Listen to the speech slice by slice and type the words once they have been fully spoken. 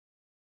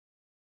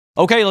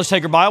Okay, let's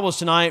take our Bibles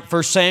tonight.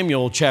 1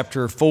 Samuel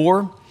chapter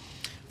 4.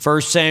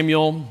 1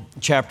 Samuel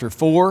chapter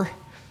 4.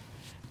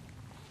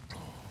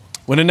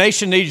 When a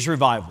nation needs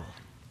revival.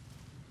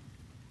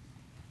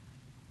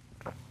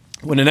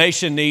 When a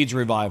nation needs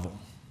revival.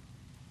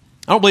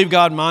 I don't believe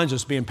God minds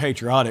us being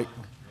patriotic.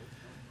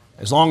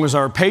 As long as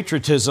our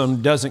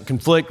patriotism doesn't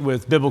conflict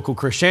with biblical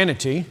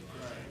Christianity,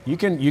 you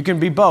can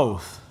be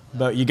both.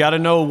 But you got to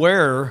know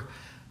where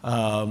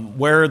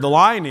the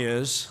line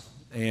is.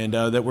 And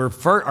that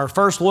our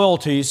first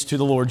loyalties to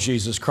the Lord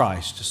Jesus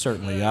Christ,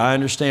 certainly. I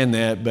understand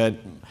that, but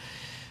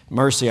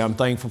mercy, I'm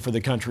thankful for the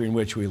country in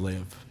which we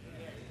live.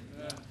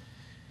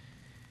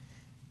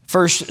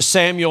 1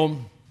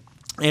 Samuel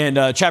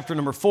and chapter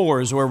number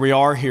 4 is where we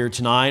are here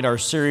tonight. Our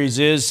series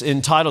is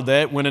entitled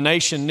that, When a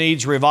Nation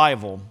Needs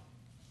Revival.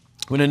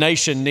 When a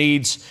Nation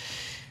Needs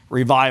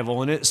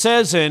Revival. And it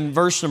says in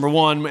verse number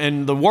 1,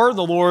 and the word of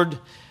the Lord...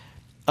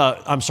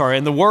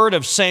 and the word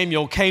of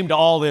Samuel came to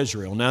all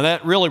Israel. Now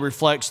that really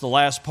reflects the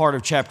last part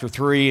of chapter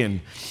 3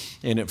 and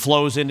it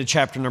flows into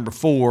chapter number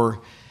 4.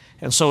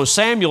 And so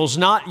Samuel's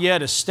not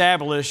yet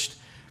established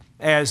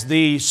as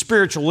the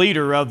spiritual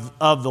leader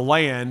of the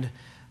land.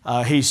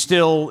 He's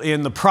still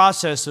in the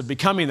process of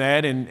becoming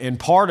that, and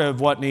part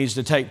of what needs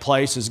to take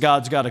place is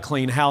God's got a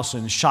clean house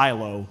in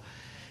Shiloh.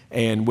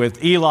 And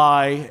with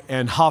Eli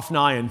and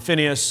Hophni and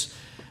Phinehas,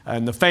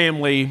 and the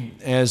family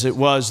as it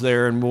was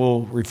there, and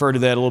we'll refer to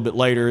that a little bit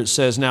later. It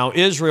says, now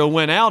Israel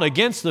went out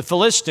against the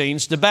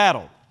Philistines to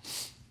battle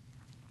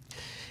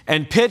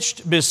and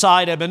pitched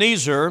beside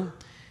Ebenezer,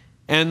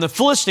 and the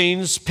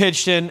Philistines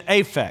pitched in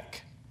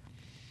Aphek.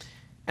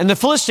 And the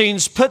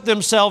Philistines put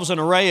themselves in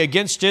array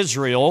against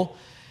Israel,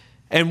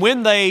 and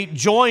when they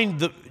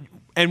joined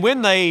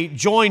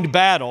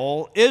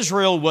battle,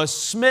 Israel was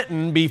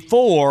smitten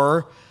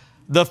before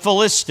the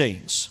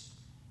Philistines.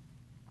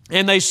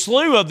 And they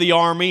slew of the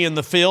army in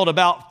the field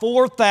about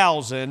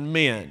 4,000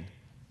 men.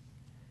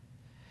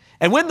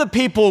 And when the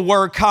people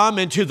were come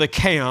into the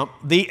camp,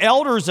 the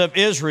elders of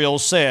Israel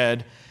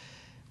said,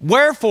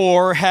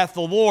 wherefore hath the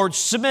Lord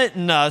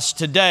smitten us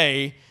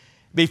today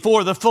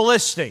before the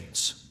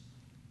Philistines?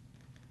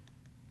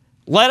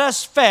 Let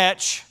us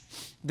fetch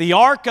the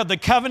ark of the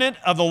covenant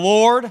of the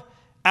Lord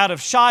out of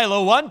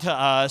Shiloh unto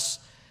us,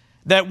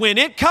 that when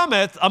it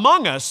cometh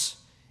among us,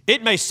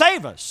 it may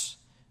save us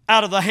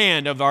out of the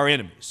hand of our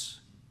enemies.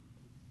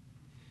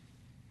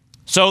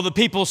 So the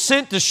people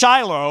sent to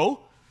Shiloh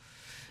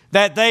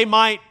that they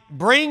might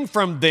bring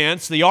from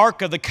thence the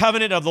ark of the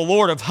covenant of the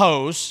Lord of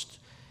hosts.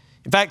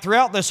 In fact,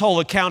 throughout this whole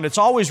account, it's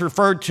always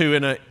referred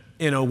to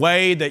in a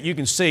way that you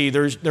can see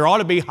there ought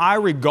to be high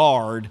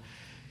regard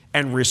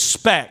and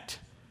respect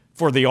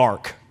for the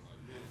ark.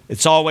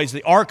 It's always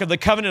the ark of the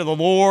covenant of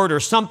the Lord or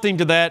something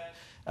to that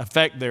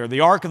effect there. The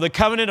ark of the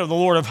covenant of the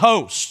Lord of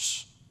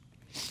hosts.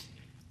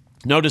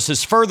 Notice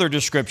this further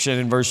description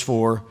in verse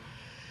 4,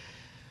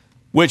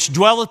 which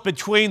dwelleth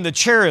between the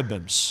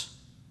cherubims.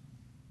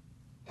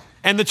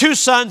 And the two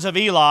sons of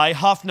Eli,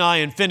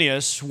 Hophni and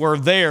Phinehas, were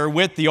there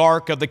with the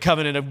ark of the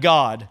covenant of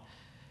God.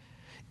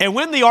 And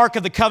when the ark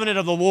of the covenant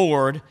of the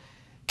Lord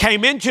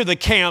came into the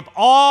camp,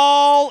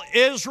 all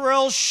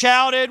Israel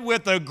shouted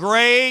with a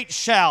great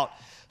shout,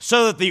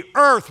 so that the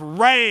earth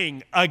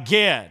rang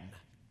again.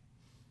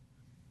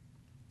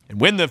 And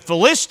when the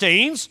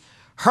Philistines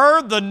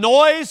heard the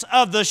noise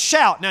of the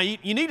shout. Now,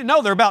 you need to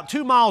know they're about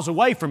 2 miles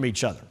away from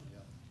each other.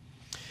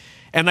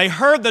 And they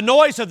heard the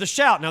noise of the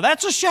shout. Now,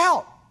 that's a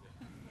shout.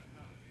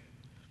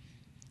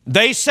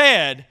 They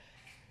said,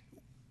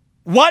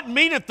 what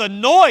meaneth the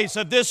noise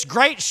of this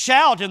great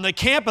shout in the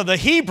camp of the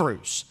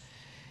Hebrews?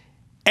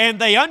 And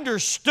they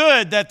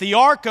understood that the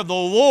ark of the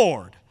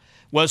Lord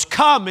was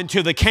come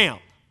into the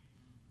camp.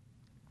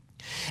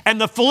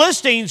 And the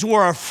Philistines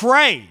were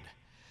afraid,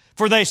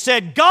 for they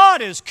said,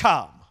 God is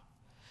come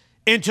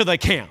into the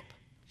camp.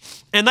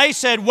 And they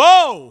said,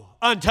 woe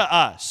unto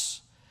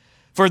us,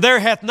 for there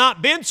hath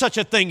not been such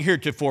a thing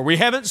heretofore. We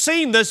haven't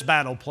seen this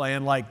battle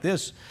plan like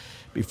this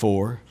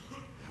before.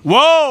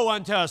 Woe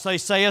unto us, they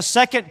say a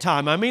second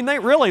time. I mean, they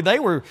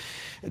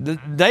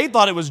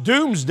thought it was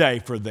doomsday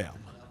for them.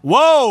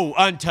 Woe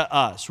unto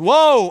us,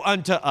 woe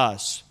unto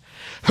us.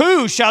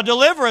 Who shall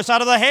deliver us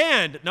out of the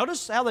hand?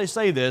 Notice how they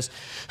say this.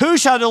 Who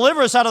shall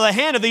deliver us out of the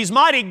hand of these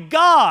mighty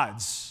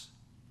gods?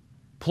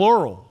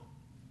 Plural.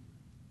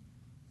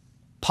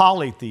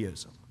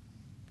 Polytheism.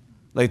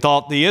 They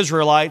thought the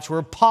Israelites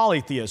were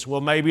polytheists.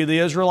 Well, maybe the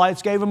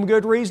Israelites gave them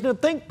good reason to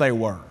think they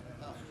were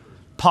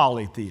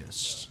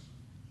polytheists.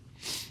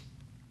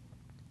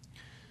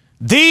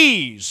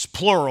 These,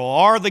 plural,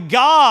 are the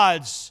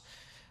gods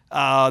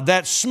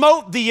that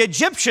smote the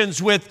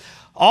Egyptians with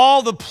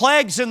all the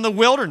plagues in the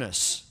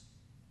wilderness.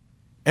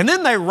 And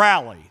then they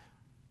rally.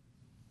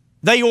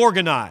 They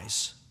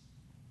organize.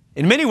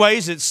 In many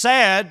ways, it's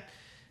sad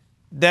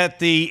that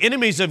the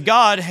enemies of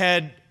God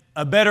had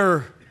a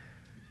better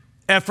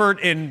effort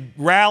in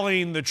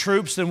rallying the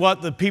troops than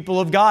what the people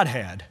of God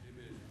had.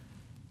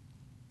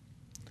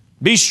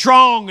 Be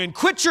strong and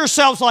quit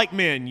yourselves like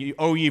men,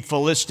 O ye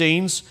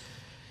Philistines.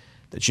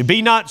 that you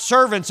be not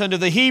servants unto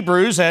the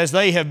Hebrews as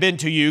they have been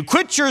to you.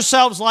 Quit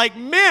yourselves like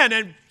men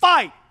and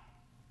fight.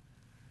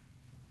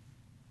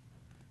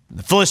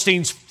 The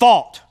Philistines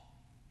fought.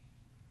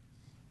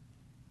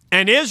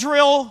 And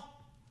Israel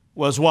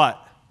was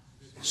what?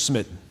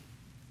 Smitten.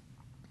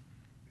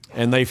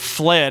 And they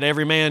fled,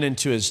 every man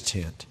into his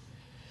tent.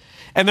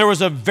 And there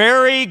was a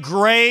very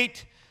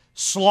great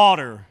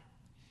slaughter.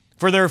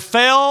 For there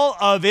fell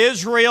of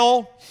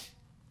Israel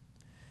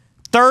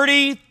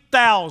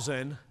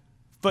 30,000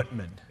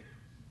 footmen.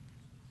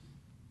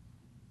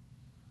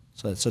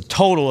 So that's a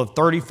total of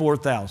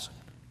 34,000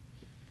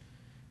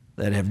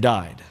 that have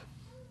died.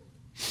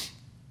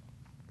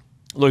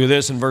 Look at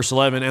this in verse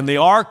 11. And the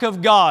ark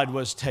of God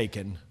was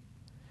taken,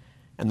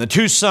 and the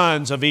two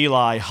sons of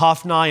Eli,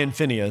 Hophni and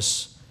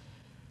Phinehas,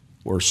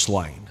 were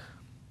slain.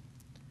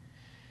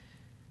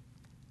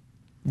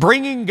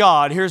 Bringing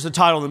God, here's the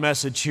title of the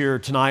message here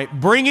tonight,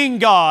 bringing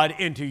God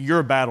into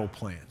your battle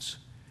plans.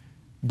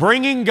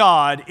 Bringing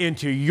God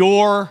into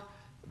your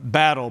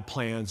battle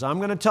plans. I'm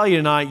going to tell you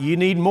tonight, you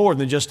need more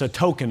than just a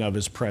token of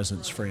His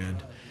presence,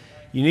 friend.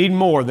 You need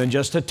more than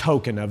just a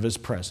token of His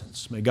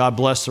presence. May God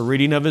bless the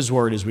reading of His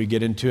Word as we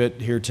get into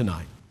it here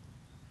tonight.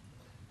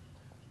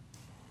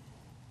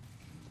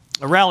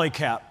 A rally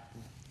cap.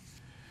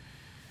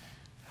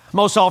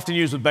 Most often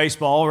used with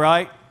baseball,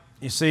 right?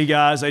 You see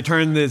guys, they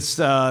turn this,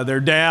 they're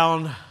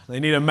down, they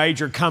need a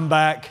major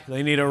comeback,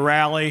 they need a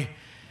rally,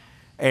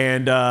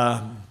 and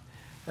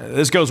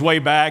this goes way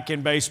back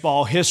in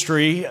baseball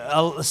history.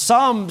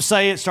 Some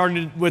say it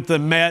started with the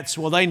Mets.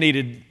 Well, they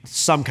needed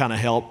some kind of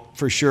help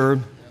for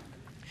sure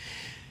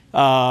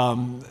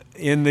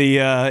in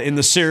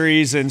the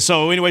series, and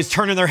so anyways,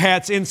 turning their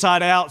hats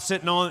inside out,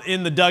 sitting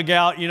in the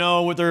dugout,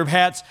 with their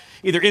hats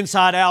either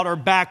inside out or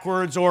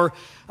backwards or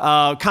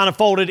kind of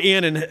folded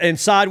in and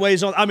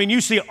sideways. I mean,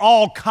 you see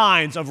all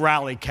kinds of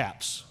rally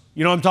caps.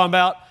 You know what I'm talking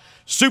about?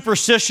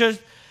 Superstition,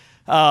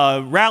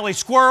 rally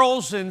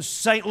squirrels in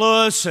St.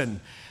 Louis,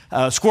 and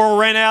squirrel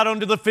ran out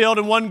onto the field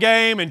in one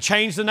game and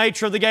changed the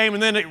nature of the game,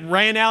 and then it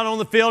ran out on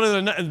the field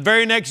in the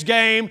very next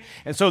game.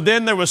 And so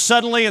then there was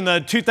suddenly in the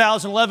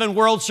 2011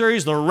 World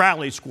Series, the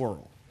rally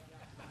squirrel.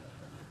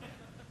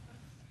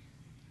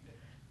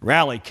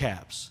 Rally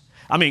caps.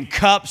 I mean,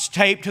 cups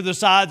taped to the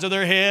sides of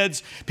their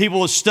heads, people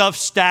with stuff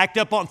stacked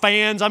up on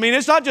fans. I mean,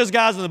 it's not just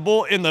guys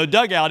in the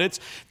dugout. It's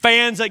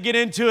fans that get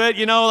into it.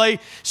 They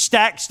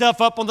stack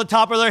stuff up on the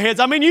top of their heads.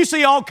 I mean, you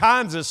see all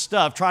kinds of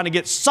stuff trying to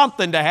get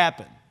something to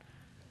happen.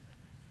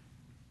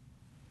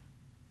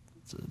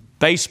 It's a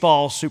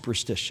baseball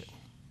superstition.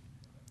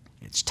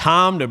 It's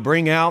time to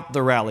bring out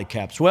the rally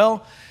caps.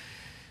 Well,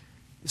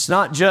 it's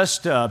not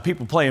just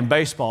people playing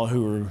baseball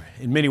who are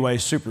in many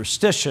ways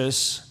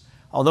superstitious.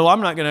 Although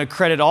I'm not going to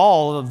credit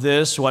all of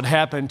this, what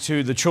happened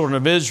to the children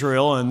of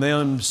Israel and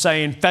them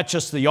saying, fetch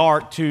us the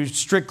ark, to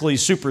strictly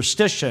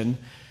superstition.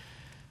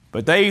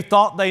 But they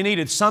thought they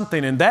needed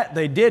something, and that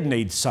they did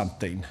need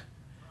something.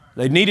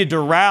 They needed to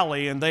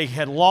rally, and they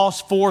had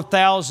lost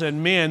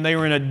 4,000 men. They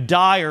were in a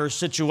dire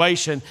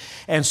situation.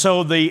 And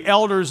so the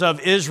elders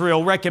of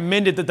Israel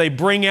recommended that they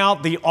bring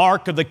out the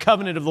ark of the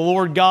covenant of the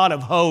Lord God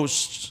of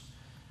hosts.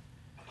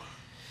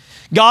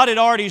 God had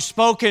already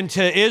spoken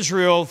to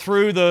Israel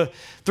through the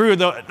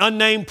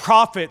unnamed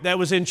prophet that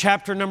was in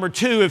chapter number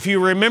 2, if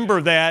you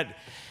remember that.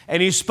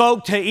 And he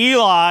spoke to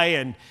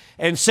Eli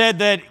and said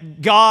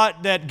that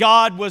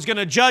God was going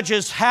to judge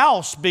his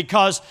house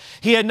because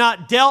he had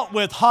not dealt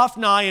with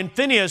Hophni and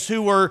Phinehas,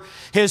 who were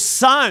his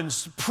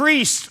sons,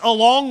 priests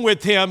along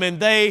with him, and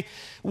they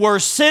were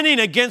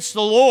sinning against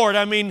the Lord.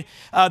 I mean,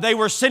 they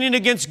were sinning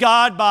against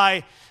God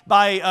by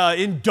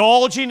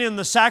indulging in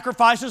the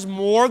sacrifices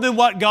more than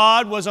what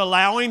God was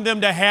allowing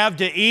them to have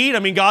to eat. I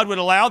mean, God would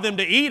allow them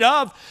to eat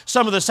of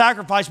some of the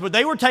sacrifice, but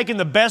they were taking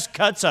the best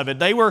cuts of it.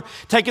 They were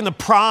taking the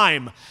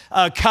prime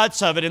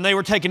cuts of it, and they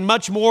were taking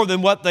much more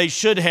than what they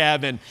should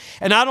have. And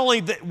not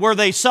only were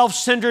they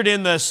self-centered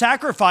in the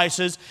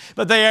sacrifices,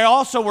 but they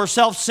also were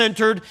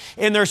self-centered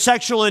in their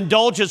sexual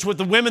indulgence with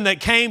the women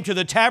that came to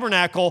the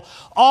tabernacle,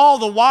 all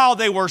the while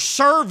they were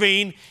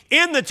serving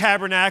in the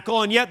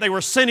tabernacle, and yet they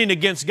were sinning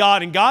against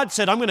God. And God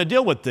said, I'm going to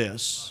deal with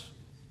this.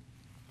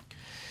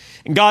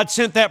 And God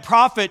sent that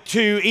prophet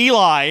to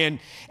Eli.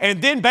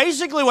 And then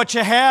basically what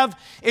you have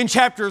in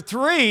chapter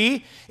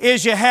 3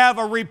 is you have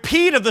a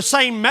repeat of the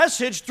same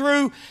message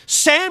through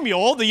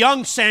Samuel, the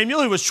young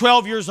Samuel, who was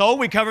 12 years old.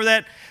 We covered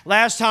that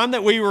last time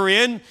that we were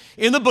in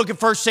the book of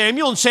 1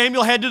 Samuel, and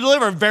Samuel had to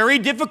deliver a very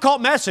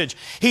difficult message.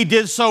 He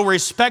did so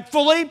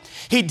respectfully.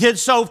 He did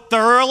so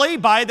thoroughly.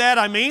 By that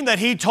I mean that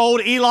he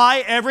told Eli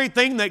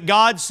everything that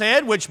God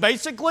said, which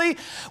basically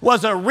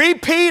was a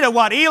repeat of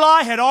what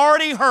Eli had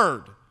already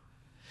heard.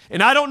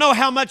 And I don't know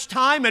how much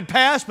time had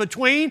passed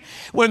between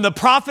when the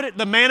prophet,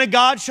 the man of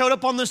God, showed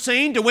up on the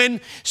scene to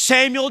when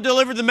Samuel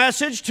delivered the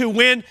message to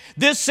when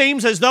this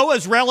seems as though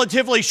it's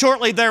relatively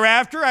shortly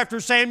thereafter,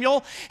 after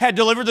Samuel had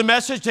delivered the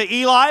message to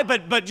Eli.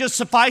 But just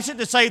suffice it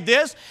to say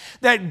this,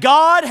 that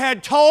God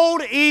had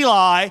told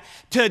Eli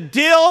to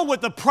deal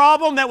with the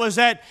problem that was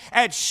at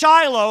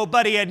Shiloh,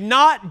 but he had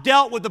not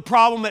dealt with the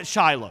problem at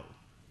Shiloh.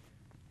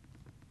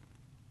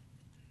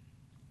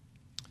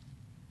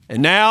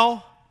 And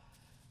now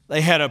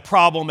they had a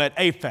problem at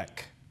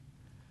Aphek,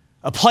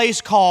 a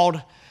place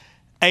called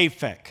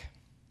Aphek.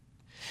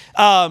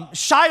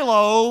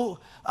 Shiloh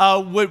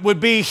would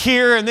be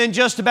here, and then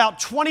just about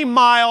 20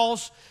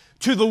 miles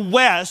to the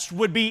west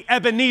would be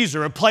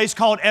Ebenezer, a place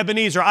called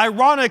Ebenezer,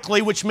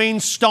 ironically, which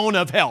means stone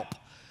of help,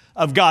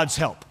 of God's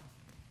help.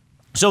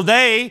 So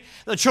they,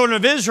 the children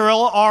of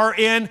Israel, are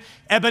in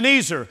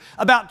Ebenezer.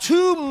 About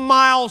 2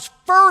 miles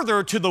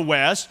further to the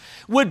west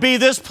would be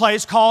this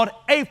place called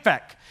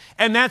Aphek.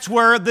 And that's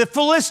where the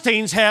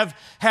Philistines have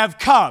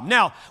come.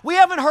 Now, we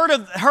haven't heard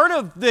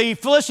of the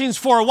Philistines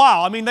for a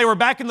while. I mean, they were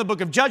back in the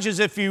book of Judges,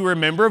 if you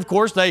remember. Of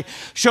course, they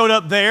showed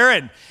up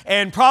there,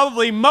 and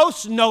probably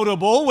most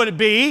notable would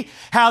be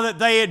how that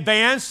they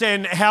advanced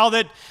and how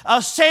that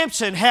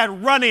Samson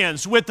had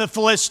run-ins with the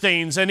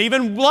Philistines and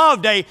even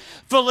loved a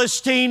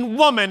Philistine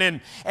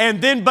woman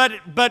and then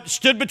but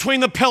stood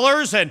between the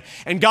pillars and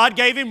God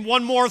gave him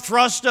one more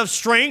thrust of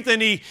strength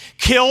and he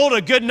killed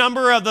a good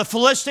number of the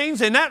Philistines,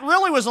 and that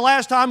really was the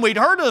last time we'd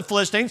heard of the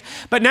Philistines,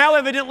 but now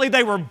evidently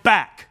they were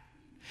back.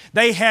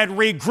 They had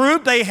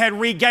regrouped, they had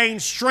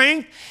regained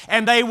strength,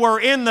 and they were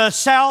in the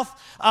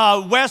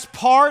southwest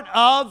part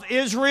of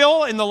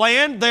Israel, in the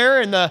land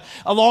there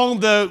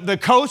along the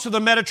coast of the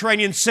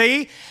Mediterranean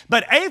Sea.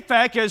 But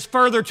Aphek is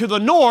further to the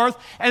north,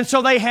 and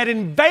so they had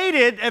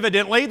invaded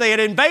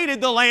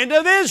the land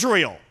of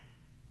Israel.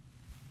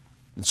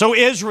 And so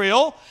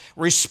Israel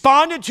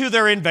responded to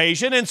their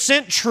invasion and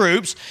sent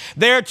troops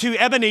there to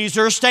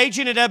Ebenezer,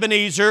 staging at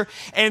Ebenezer,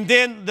 and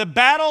then the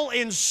battle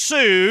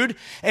ensued.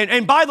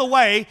 And by the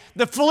way,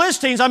 the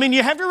Philistines, I mean,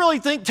 you have to really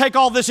take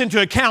all this into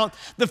account.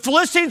 The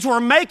Philistines were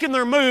making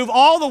their move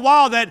all the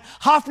while that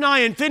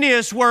Hophni and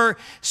Phinehas were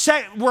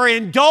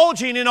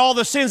indulging in all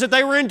the sins that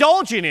they were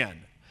indulging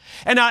in.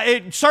 And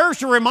it serves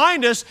to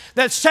remind us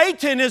that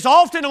Satan is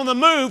often on the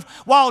move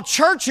while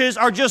churches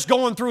are just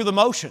going through the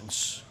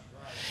motions.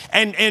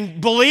 And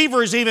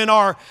believers even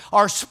are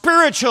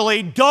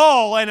spiritually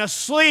dull and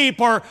asleep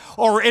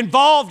or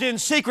involved in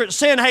secret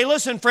sin. Hey,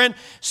 listen, friend,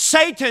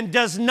 Satan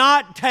does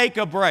not take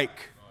a break.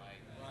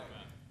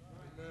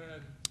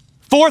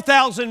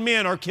 4,000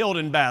 men are killed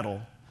in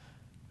battle.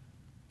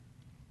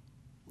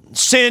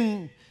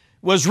 Sin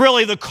was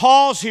really the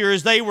cause here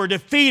as they were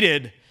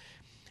defeated.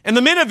 And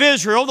the men of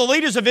Israel, the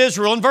leaders of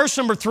Israel, in verse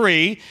number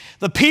 3,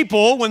 the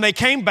people, when they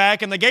came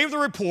back and they gave the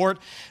report,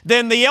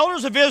 then the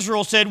elders of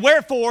Israel said,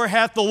 "Wherefore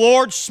hath the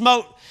Lord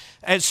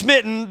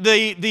smitten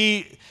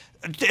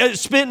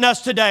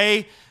us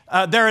today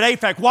there at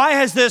Aphek?" Why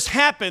has this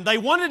happened? They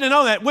wanted to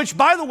know that, which,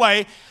 by the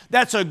way,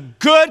 that's a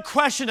good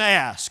question to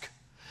ask.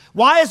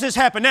 Why has this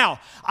happened? Now,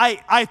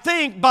 I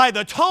think by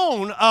the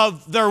tone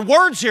of their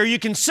words here, you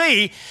can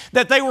see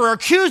that they were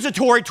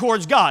accusatory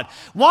towards God.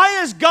 Why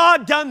has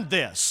God done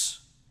this?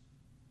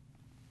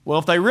 Well,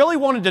 if they really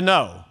wanted to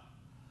know,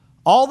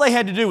 all they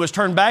had to do was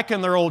turn back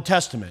in their Old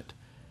Testament,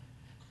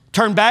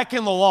 turn back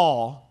in the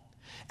law,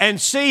 and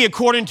see,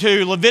 according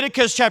to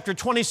Leviticus chapter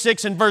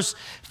 26 and verse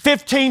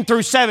 15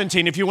 through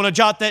 17. If you want to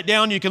jot that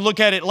down, you can look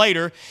at it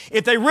later.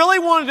 If they really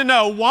wanted to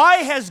know, why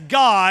has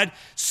God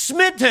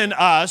smitten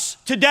us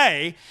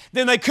today,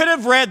 then they could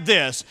have read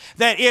this,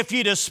 that if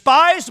you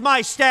despise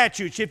my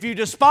statutes, if you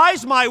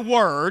despise my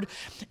word,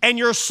 and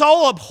your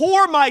soul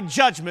abhor my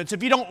judgments,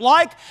 if you don't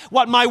like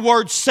what my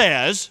word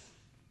says,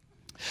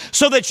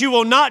 so that you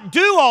will not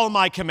do all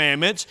my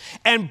commandments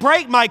and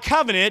break my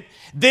covenant,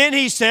 then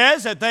he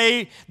says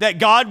that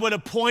God would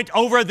appoint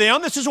over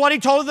them. This is what he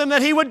told them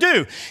that he would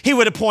do. He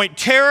would appoint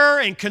terror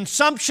and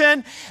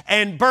consumption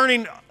and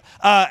burning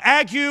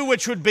ague,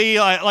 which would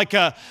be like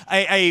a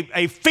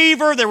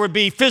fever. There would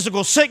be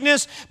physical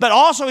sickness. But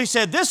also he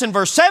said this in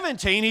verse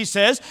 17, he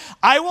says,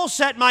 "I will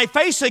set my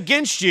face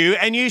against you,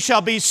 and you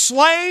shall be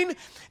slain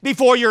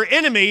before your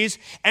enemies,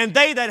 and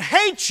they that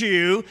hate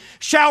you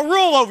shall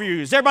rule over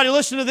you." Is everybody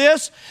listening to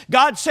this?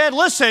 God said,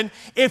 listen,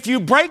 if you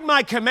break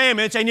my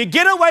commandments and you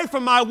get away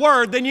from my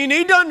word, then you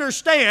need to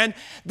understand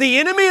the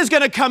enemy is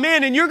going to come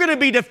in and you're going to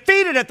be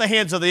defeated at the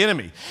hands of the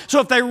enemy. So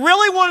if they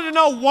really wanted to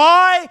know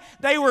why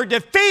they were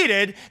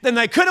defeated, then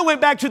they could have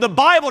went back to the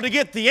Bible to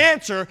get the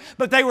answer,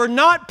 but they were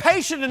not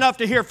patient enough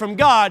to hear from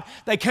God.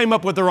 They came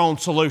up with their own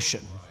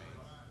solution.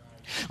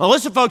 Well,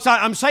 listen, folks,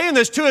 I'm saying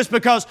this to us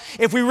because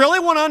if we really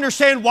want to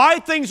understand why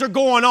things are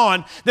going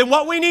on, then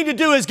what we need to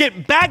do is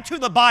get back to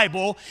the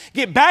Bible,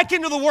 get back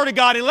into the Word of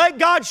God, and let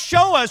God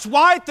show us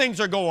why things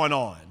are going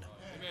on.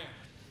 Amen.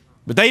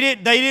 But they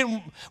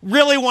didn't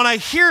really want to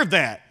hear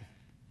that.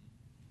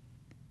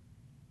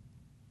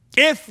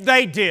 If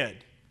they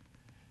did,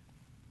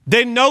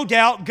 then no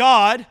doubt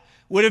God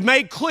would have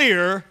made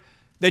clear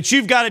that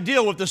you've got to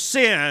deal with the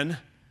sin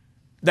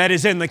that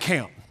is in the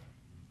camp.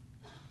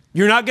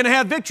 You're not going to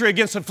have victory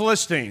against the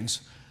Philistines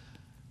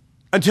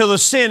until the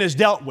sin is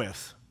dealt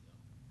with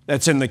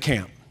that's in the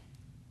camp.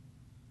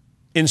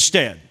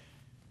 Instead,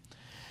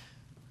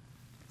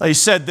 they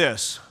said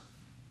this,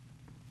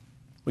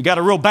 we got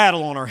a real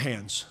battle on our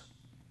hands.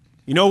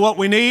 You know what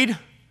we need?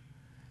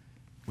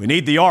 We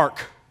need the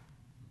ark.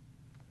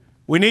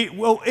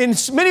 In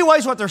many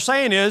ways what they're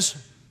saying is,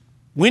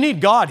 We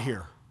need God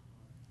here.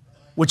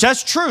 Which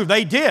that's true,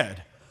 they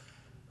did.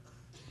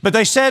 But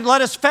they said,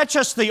 let us fetch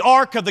us the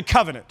ark of the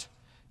covenant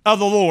of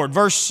the Lord.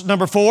 Verse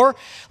number 4,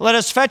 let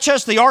us fetch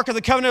us the ark of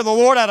the covenant of the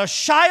Lord out of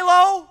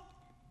Shiloh.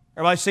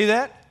 Everybody see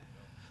that?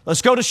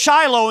 Let's go to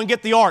Shiloh and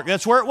get the ark.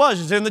 That's where it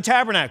was. It's in the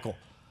tabernacle.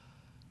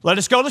 Let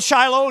us go to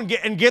Shiloh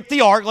and get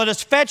the ark. Let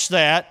us fetch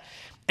that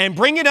and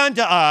bring it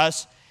unto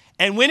us.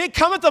 And when it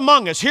cometh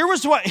among us, here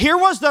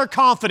was their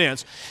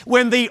confidence.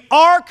 When the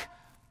ark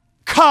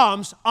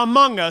comes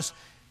among us,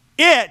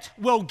 it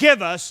will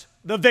give us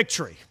the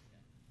victory.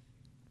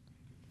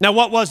 Now,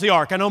 what was the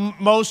ark? I know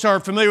most are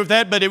familiar with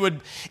that, but it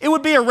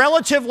would be a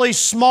relatively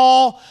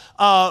small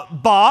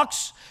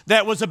box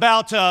that was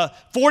about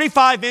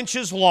 45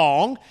 inches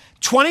long,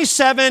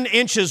 27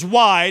 inches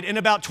wide, and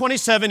about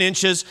 27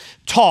 inches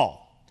tall.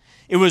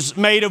 It was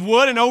made of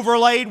wood and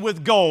overlaid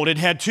with gold. It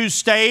had 2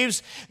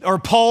 staves or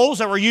poles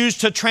that were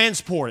used to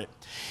transport it.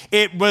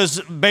 It was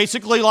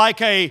basically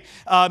like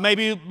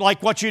maybe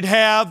like what you'd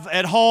have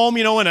at home,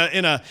 in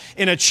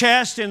a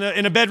chest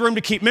in a bedroom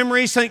to keep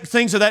memories,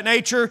 things of that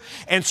nature.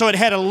 And so it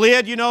had a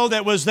lid,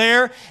 that was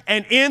there.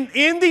 And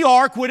in the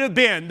ark would have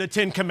been the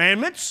 10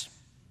 Commandments,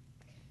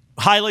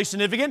 highly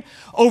significant.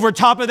 Over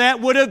top of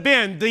that would have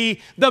been the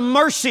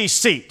mercy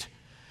seat.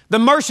 The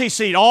mercy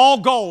seat,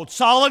 all gold,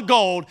 solid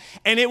gold,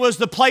 and it was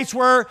the place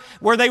where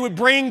they would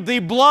bring the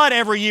blood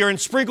every year and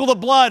sprinkle the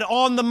blood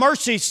on the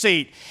mercy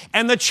seat.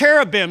 And the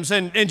cherubims,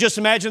 and just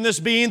imagine this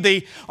being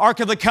the Ark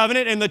of the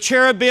Covenant, and the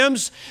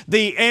cherubims,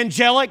 the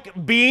angelic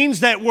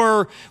beings that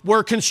were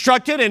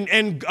constructed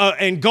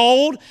in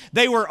gold,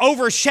 they were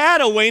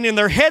overshadowing and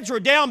their heads were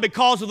down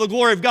because of the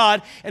glory of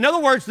God. In other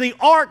words, the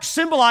ark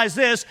symbolized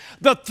this,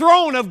 the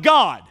throne of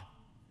God.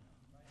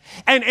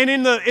 And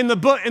in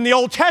the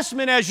Old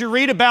Testament, as you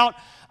read about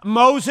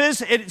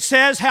Moses, it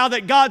says how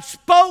that God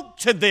spoke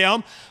to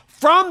them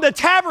from the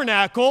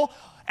tabernacle,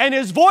 and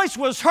his voice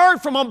was heard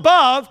from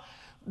above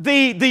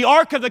the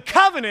Ark of the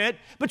Covenant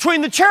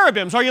between the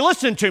cherubims. Are you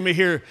listening to me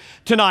here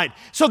tonight?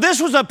 So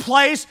this was a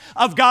place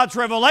of God's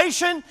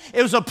revelation.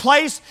 It was a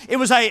place, it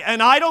was an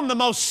item, the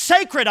most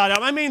sacred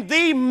item. I mean,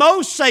 the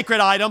most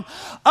sacred item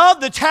of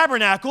the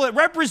tabernacle. It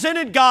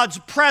represented God's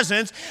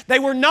presence. They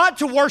were not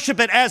to worship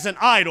it as an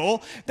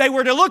idol. They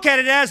were to look at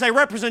it as a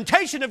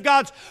representation of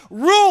God's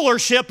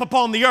rulership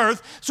upon the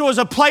earth. So it was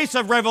a place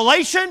of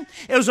revelation.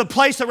 It was a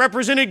place that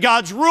represented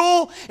God's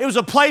rule. It was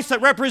a place that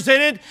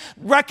represented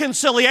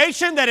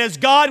reconciliation, that as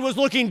God was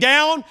looking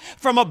down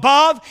from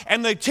above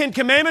and the 10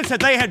 Commandments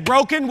that they had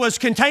broken was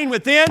contained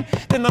within,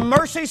 then the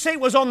mercy seat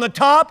was on the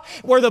top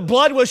where the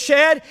blood was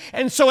shed.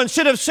 And so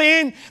instead of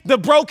seeing the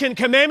broken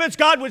commandments,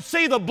 God would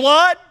see the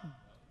blood.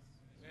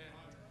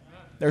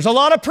 There's a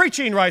lot of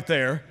preaching right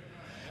there.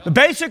 But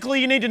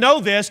basically, you need to know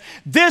this.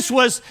 This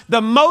was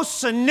the most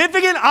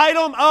significant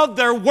item of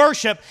their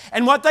worship.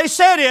 And what they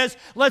said is,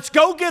 let's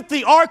go get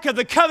the Ark of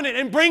the Covenant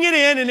and bring it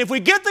in. And if we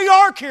get the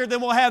Ark here,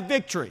 then we'll have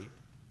victory.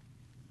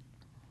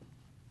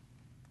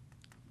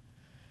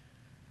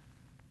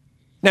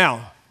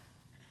 Now,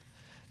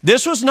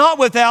 this was not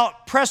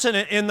without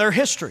precedent in their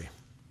history.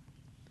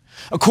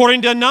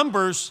 According to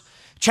Numbers,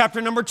 chapter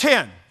number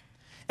 10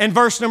 and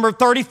verse number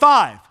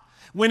 35,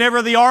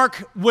 whenever the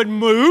ark would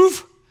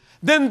move,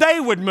 then they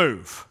would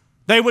move.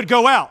 They would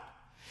go out.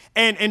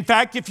 And in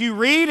fact, if you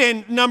read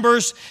in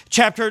Numbers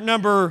chapter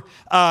number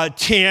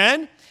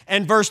 10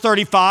 and verse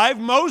 35,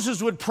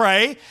 Moses would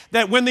pray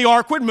that when the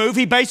ark would move,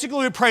 he basically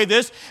would pray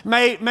this,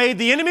 may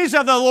the enemies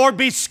of the Lord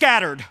be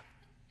scattered.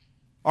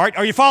 All right,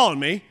 are you following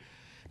me?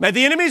 May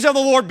the enemies of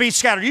the Lord be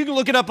scattered. You can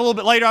look it up a little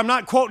bit later. I'm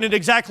not quoting it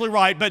exactly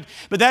right, but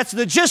that's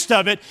the gist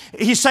of it.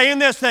 He's saying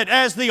this, that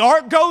as the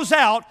ark goes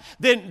out,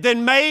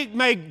 then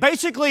may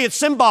basically it's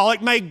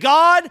symbolic, may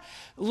God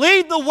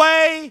lead the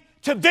way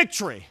to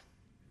victory.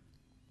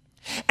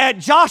 At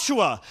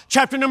Joshua,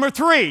 chapter number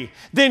 3,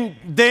 hang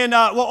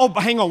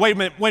on, wait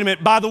a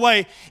minute. By the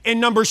way, in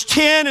Numbers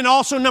 10 and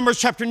also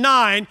Numbers chapter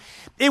 9,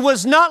 it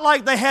was not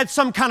like they had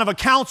some kind of a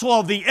council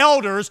of the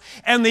elders,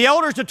 and the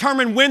elders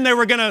determined when they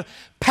were going to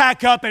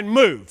pack up and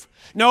move.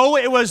 No,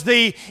 it was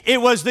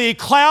the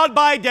cloud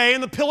by day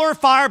and the pillar of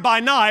fire by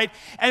night.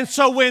 And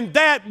so when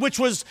that, which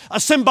was a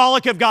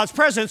symbolic of God's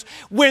presence,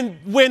 when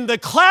the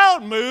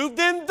cloud moved,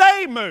 then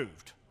they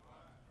moved.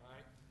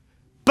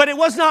 But it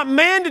was not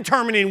man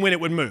determining when it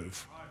would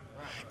move.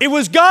 It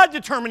was God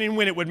determining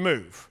when it would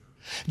move.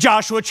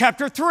 Joshua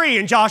chapter 3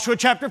 and Joshua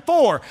chapter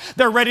 4,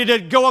 they're ready to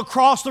go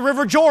across the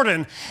river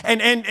Jordan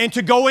and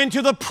to go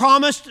into the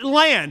promised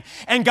land.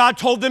 And God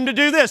told them to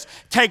do this,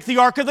 take the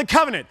Ark of the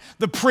Covenant.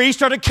 The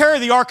priests are to carry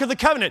the Ark of the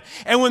Covenant.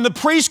 And when the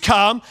priests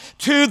come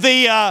to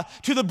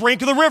the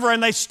brink of the river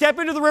and they step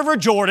into the river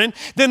Jordan,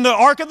 then the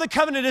Ark of the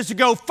Covenant is to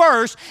go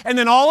first, and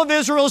then all of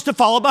Israel is to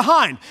follow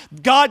behind.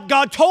 God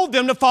told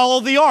them to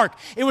follow the Ark.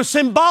 It was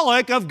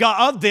symbolic of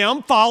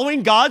them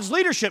following God's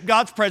leadership,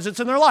 God's presence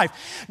in their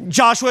life.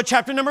 Joshua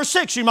chapter number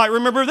 6, you might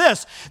remember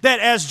this, that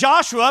as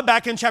Joshua,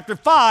 back in chapter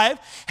 5,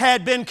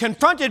 had been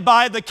confronted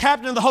by the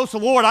captain of the host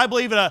of the Lord, I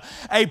believe in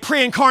a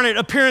pre-incarnate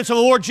appearance of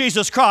the Lord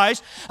Jesus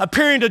Christ,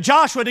 appearing to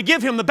Joshua to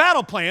give him the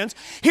battle plans,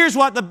 here's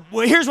what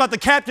the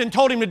captain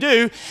told him to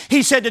do.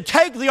 He said to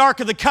take the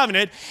Ark of the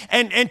Covenant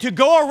and to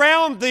go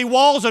around the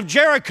walls of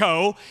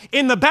Jericho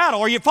in the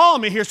battle. Are you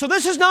following me here? So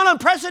this is not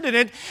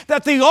unprecedented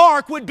that the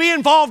Ark would be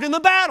involved in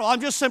the battle.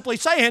 I'm just simply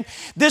saying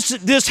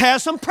this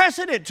has some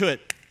precedent to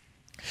it.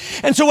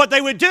 And so what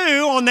they would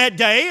do on that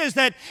day is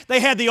that they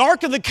had the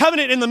Ark of the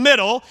Covenant in the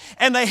middle,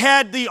 and they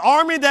had the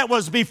army that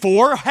was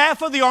before,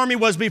 half of the army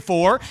was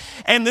before,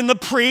 and then the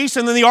priests,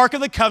 and then the Ark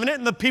of the Covenant,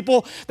 and the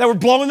people that were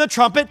blowing the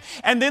trumpet,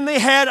 and then they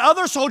had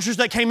other soldiers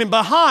that came in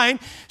behind,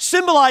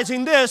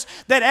 symbolizing this,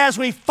 that as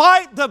we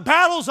fight the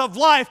battles of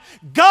life,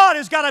 God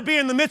has got to be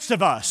in the midst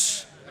of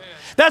us.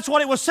 That's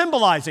what it was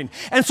symbolizing.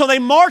 And so they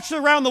marched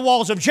around the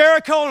walls of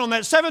Jericho, and on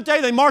that 7th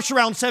day, they marched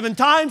around 7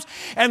 times,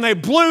 and they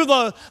blew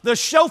the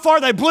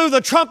shofar, they blew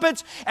the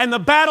trumpets, and the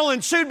battle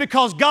ensued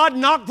because God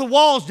knocked the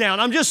walls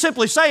down. I'm just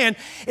simply saying,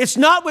 it's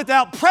not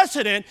without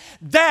precedent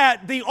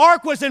that the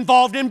ark was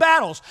involved in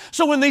battles.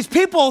 So when these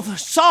people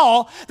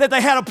saw that they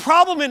had a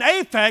problem in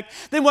Aphek,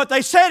 then what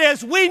they said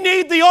is, we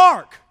need the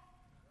ark.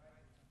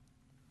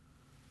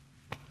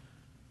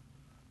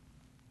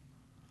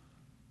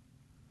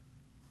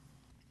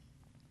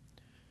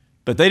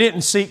 But they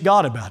didn't seek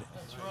God about it.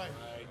 That's right.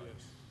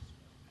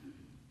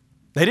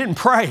 They didn't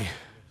pray.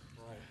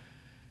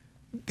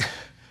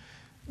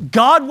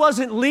 God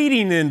wasn't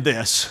leading in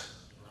this.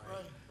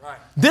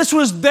 This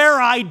was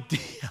their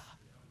idea.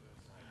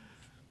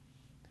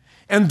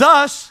 And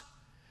thus,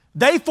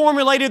 they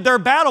formulated their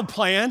battle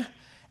plan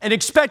and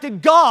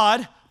expected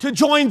God to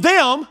join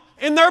them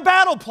in their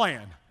battle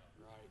plan.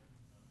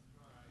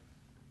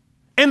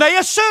 And they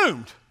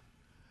assumed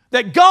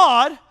that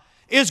God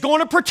is going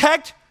to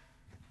protect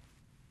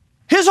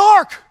His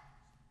ark.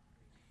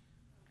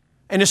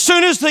 And as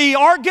soon as the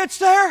ark gets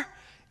there,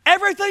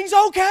 everything's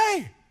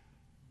okay.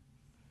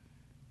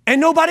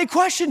 And nobody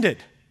questioned it.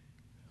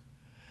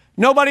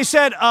 Nobody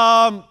said,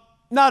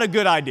 not a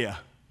good idea.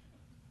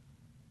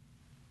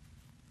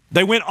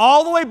 They went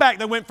all the way back.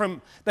 They went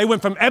from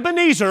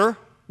Ebenezer,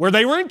 where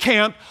they were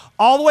encamped,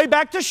 all the way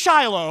back to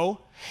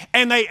Shiloh,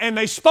 and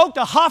they spoke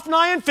to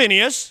Hophni and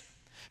Phinehas,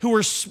 who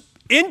were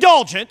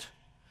indulgent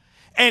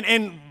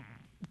and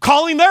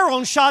calling their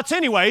own shots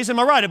anyways. Am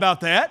I right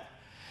about that?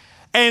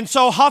 And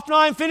so Hophni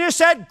and Phinehas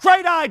said,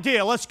 great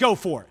idea, let's go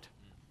for it.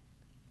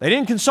 They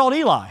didn't consult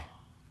Eli.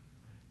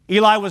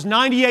 Eli was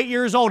 98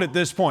 years old at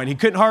this point. He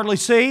couldn't hardly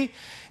see.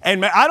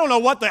 And I don't know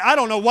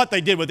what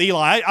they did with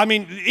Eli. I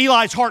mean,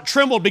 Eli's heart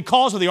trembled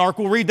because of the ark.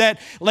 We'll read that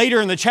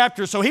later in the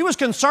chapter. So he was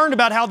concerned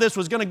about how this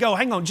was going to go.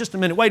 Hang on just a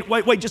minute.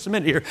 Wait just a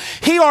minute here.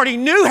 He already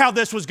knew how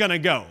this was going to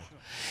go.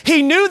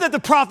 He knew that the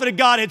prophet of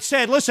God had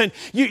said, listen,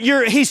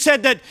 he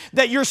said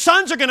that your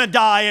sons are going to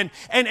die,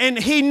 and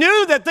he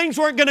knew that things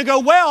weren't going to go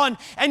well,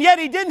 and yet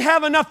he didn't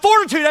have enough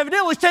fortitude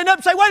evidently to stand up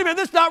and say, wait a minute,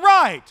 this is not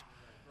right.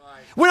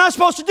 We're not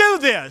supposed to do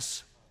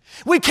this.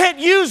 We can't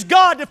use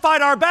God to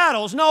fight our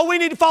battles. No, we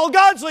need to follow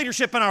God's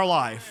leadership in our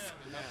life.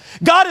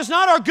 God is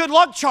not our good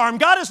luck charm.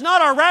 God is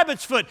not our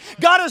rabbit's foot.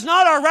 God is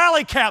not our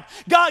rally cap.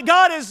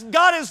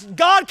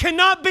 God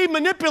cannot be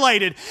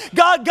manipulated.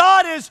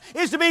 God is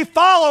to be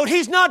followed.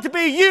 He's not to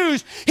be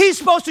used. He's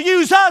supposed to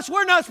use us.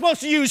 We're not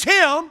supposed to use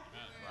Him.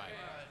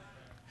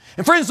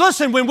 And friends,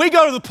 listen, when we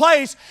go to the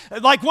place,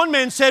 like one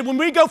man said, when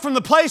we go from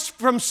the place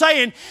from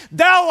saying,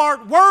 thou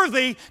art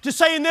worthy, to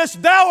saying this,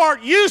 thou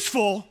art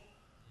useful,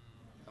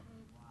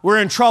 we're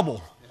in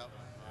trouble.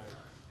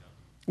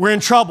 We're in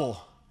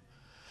trouble.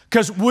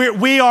 Because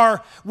we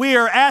are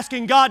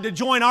asking God to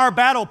join our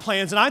battle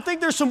plans. And I think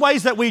there's some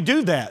ways that we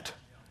do that.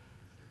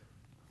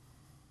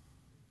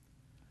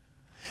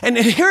 And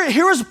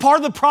here was part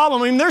of the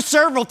problem. I mean, there's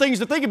several things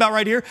to think about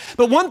right here.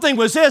 But one thing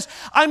was this.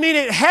 I mean,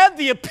 it had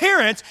the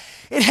appearance,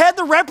 it had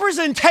the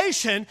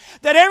representation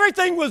that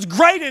everything was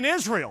great in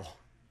Israel.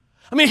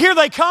 I mean, here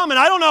they come, and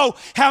I don't know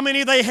how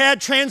many they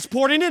had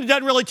transporting it. It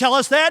doesn't really tell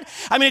us that.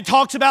 I mean, it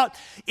talks about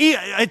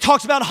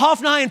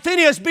Hophni and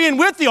Phinehas being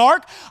with the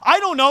ark. I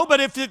don't know, but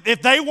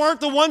if they weren't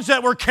the ones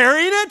that were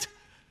carrying it,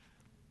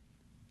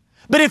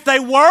 but if they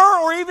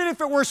were, or even if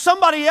it were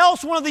somebody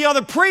else, one of the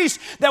other priests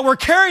that were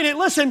carrying it,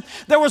 listen,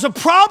 there was a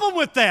problem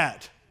with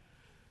that.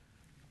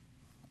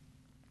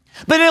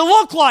 But it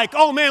looked like,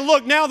 oh man,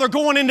 look, now they're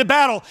going into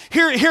battle.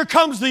 Here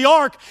comes the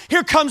ark.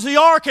 Here comes the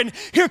ark, and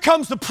here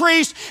comes the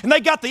priest, and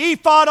they got the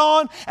ephod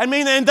on. I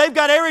mean, and they've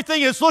got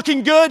everything. It's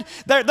looking good.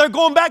 They're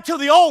going back to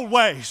the old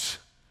ways.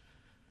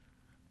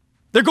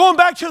 They're going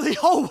back to the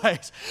old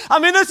ways. I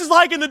mean, this is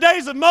like in the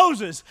days of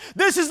Moses.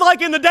 This is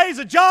like in the days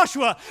of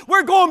Joshua.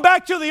 We're going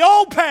back to the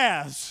old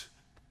paths.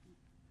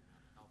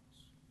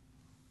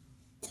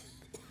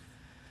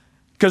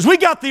 Because we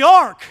got the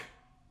ark.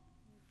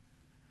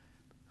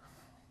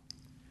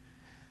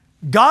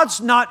 God's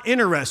not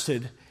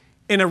interested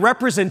in a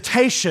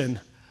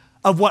representation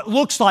of what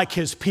looks like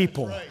His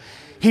people.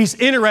 He's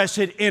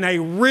interested in a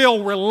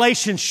real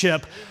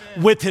relationship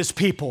with His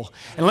people.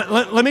 And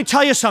let me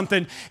tell you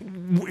something.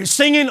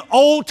 Singing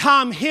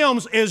old-time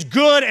hymns is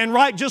good and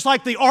right, just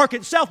like the ark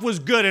itself was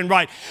good and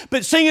right.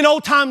 But singing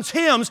old-time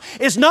hymns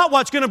is not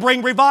what's going to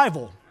bring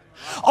revival.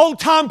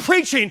 Old-time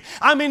preaching,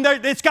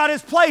 it's got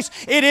its place.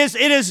 It is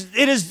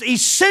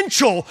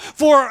essential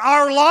for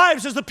our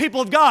lives as the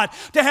people of God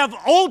to have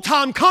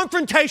old-time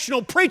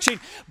confrontational preaching,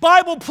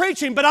 Bible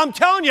preaching. But I'm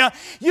telling you,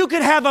 you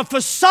could have a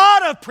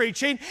facade of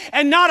preaching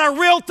and not a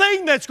real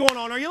thing that's going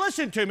on. Are you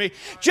listening to me?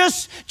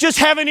 Just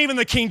having even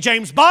the King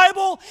James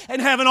Bible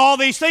and having all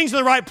these things in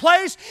the right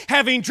place,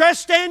 having dress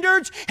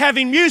standards,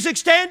 having music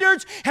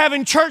standards,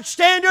 having church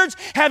standards,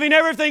 having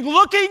everything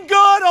looking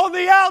good on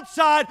the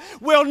outside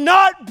will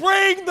not bring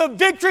the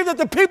victory that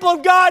the people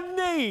of God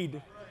need.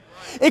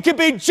 It could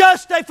be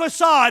just a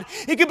facade.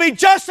 It could be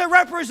just a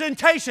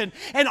representation.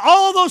 And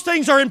all of those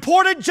things are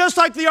important, just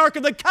like the Ark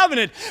of the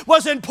Covenant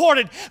was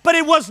important. But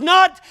it was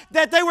not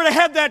that they were to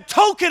have that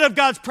token of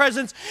God's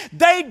presence.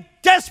 They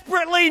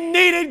desperately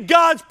needed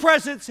God's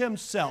presence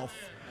Himself.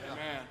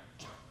 Amen.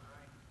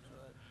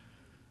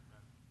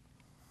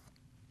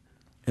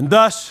 And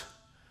thus,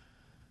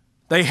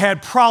 they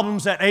had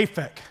problems at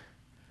Aphek.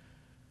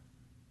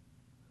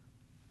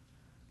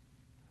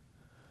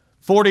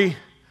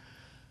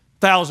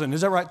 40,000,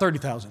 is that right?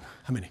 30,000.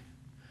 How many?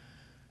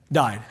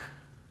 Died.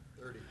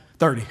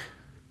 30.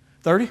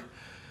 30?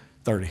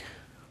 30.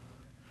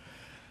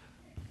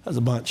 That's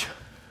a bunch.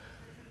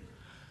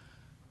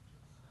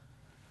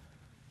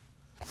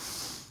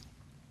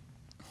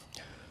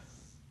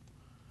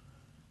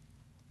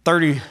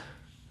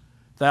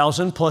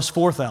 $30,000 plus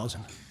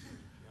 4,000.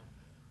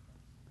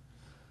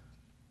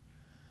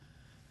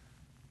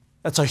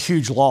 That's a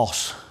huge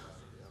loss.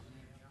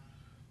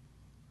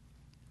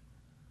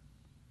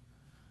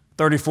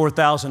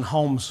 34,000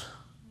 homes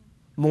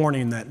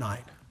mourning that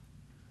night.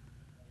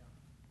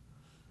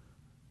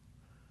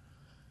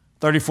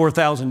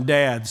 34,000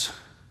 dads,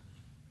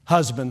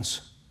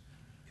 husbands,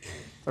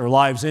 their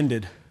lives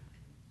ended.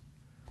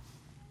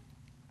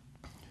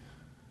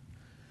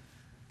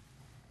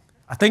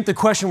 I think the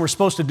question we're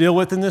supposed to deal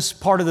with in this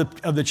part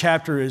of the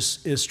chapter is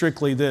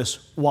strictly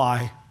this: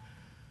 why?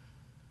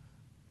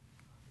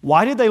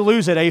 Why did they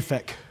lose at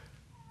Aphek?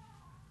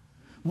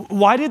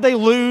 Why did they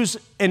lose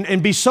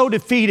and be so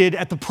defeated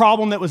at the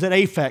problem that was at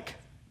Aphek?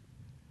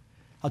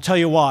 I'll tell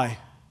you why.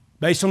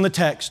 Based on the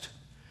text,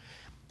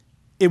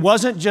 it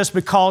wasn't just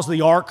because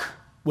the ark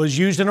was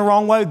used in a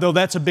wrong way, though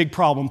that's a big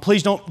problem.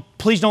 Please don't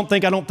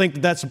think I don't think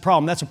that that's a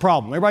problem. That's a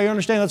problem. Everybody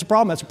understand that's a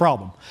problem? That's a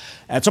problem.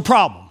 That's a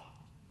problem.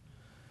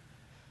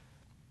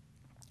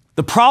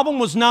 The problem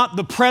was not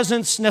the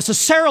presence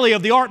necessarily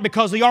of the ark,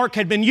 because the ark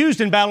had been used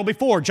in battle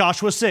before,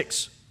 Joshua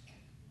 6.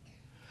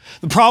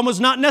 The problem was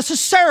not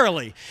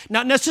necessarily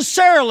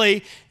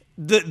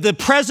the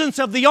presence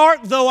of the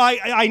ark, though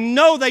I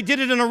know they did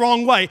it in a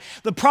wrong way.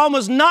 The problem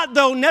was not,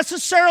 though,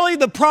 necessarily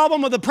the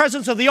problem of the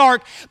presence of the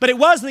ark, but it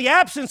was the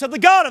absence of the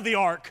God of the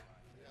ark.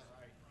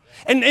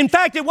 And in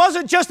fact, it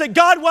wasn't just that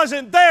God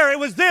wasn't there, it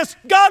was this: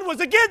 God was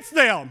against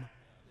them.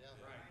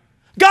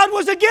 God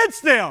was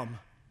against them.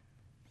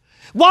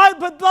 Why?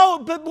 But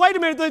wait a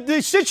minute,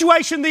 the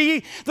situation,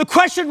 the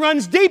question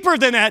runs deeper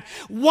than that.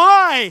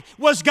 Why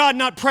was God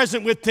not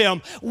present with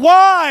them?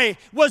 Why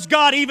was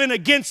God even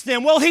against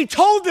them? Well, He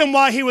told them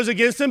why He was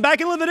against them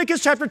back in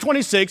Leviticus chapter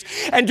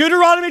 26 and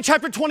Deuteronomy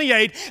chapter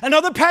 28 and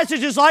other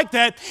passages like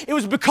that. It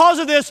was because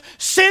of this.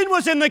 Sin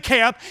was in the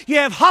camp. You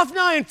have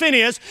Hophni and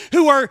Phinehas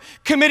who were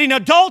committing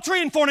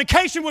adultery and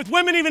fornication with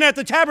women even at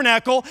the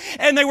tabernacle,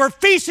 and they were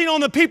feasting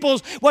on the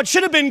people's, what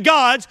should have been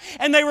God's,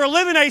 and they were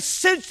living a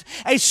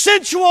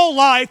sensual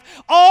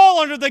life,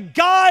 all under the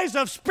guise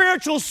of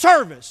spiritual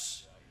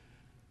service.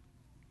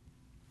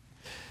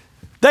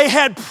 They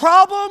had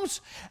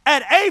problems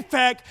at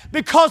Aphek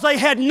because they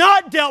had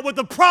not dealt with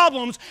the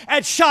problems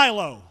at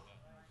Shiloh.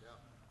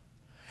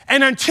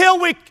 And until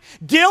we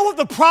deal with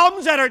the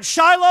problems that are at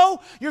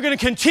Shiloh, you're going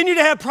to continue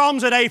to have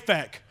problems at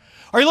Aphek.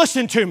 Are you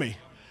listening to me?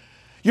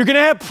 You're going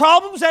to have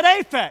problems at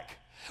Aphek.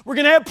 We're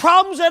going to have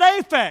problems at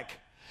Aphek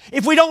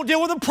if we don't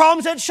deal with the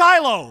problems at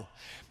Shiloh.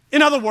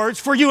 In other words,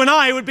 for you and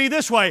I, it would be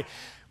this way.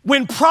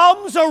 When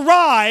problems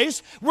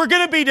arise, we're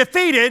going to be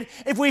defeated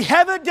if we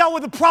haven't dealt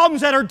with the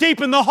problems that are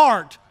deep in the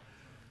heart.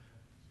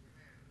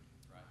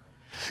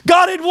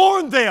 God had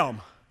warned them.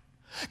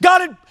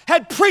 God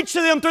had preached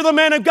to them through the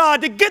man of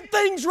God to get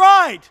things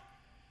right.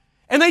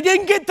 And they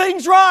didn't get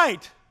things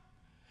right.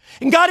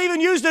 And God even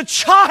used a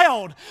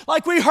child,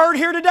 like we heard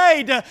here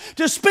today,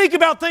 to speak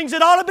about things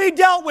that ought to be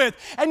dealt with.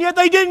 And yet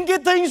they didn't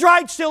get things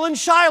right still in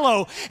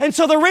Shiloh. And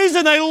so the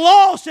reason they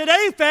lost at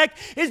Aphek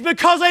is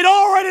because they'd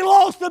already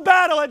lost the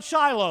battle at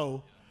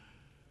Shiloh.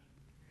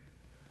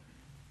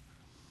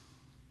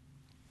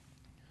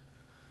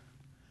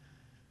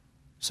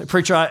 Say,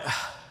 preacher,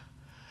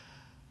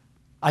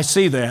 I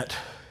see that.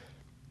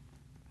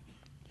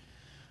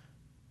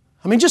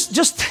 I mean,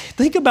 just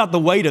think about the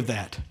weight of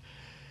that.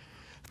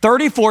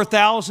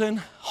 34,000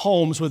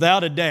 homes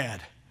without a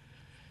dad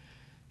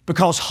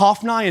because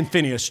Hophni and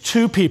Phinehas,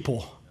 two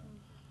people,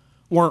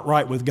 weren't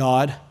right with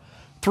God,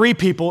 3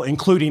 people,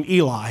 including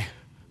Eli,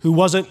 who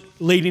wasn't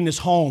leading his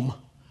home,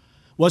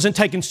 wasn't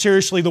taking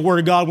seriously the Word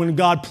of God when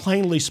God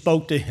plainly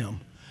spoke to him.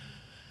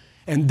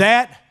 And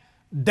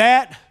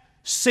that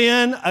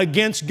sin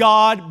against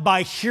God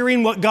by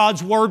hearing what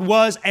God's Word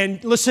was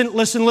and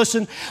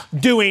listen,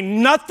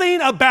 doing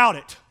nothing about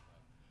it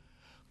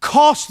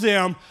cost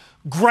them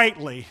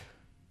greatly.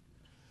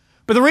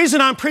 But the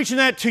reason I'm preaching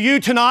that to you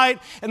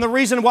tonight, and the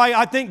reason why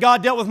I think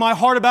God dealt with my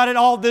heart about it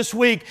all this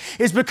week,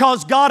 is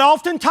because God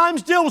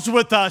oftentimes deals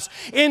with us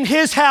in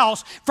His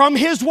house from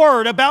His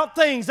Word about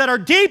things that are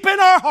deep in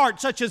our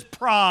heart, such as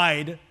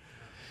pride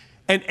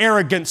and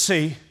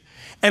arrogancy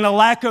and a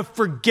lack of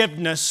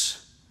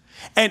forgiveness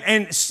and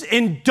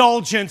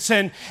indulgence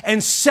and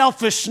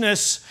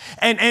selfishness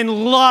and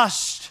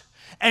lust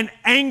and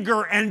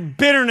anger and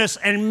bitterness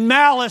and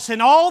malice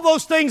and all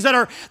those things that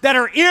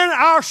are in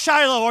our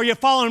Shiloh. Are you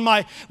following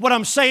what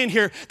I'm saying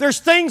here? There's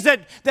things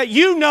that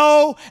you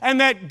know and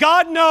that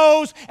God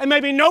knows and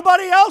maybe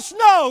nobody else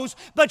knows,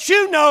 but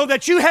you know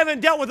that you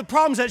haven't dealt with the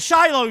problems at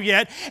Shiloh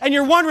yet, and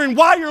you're wondering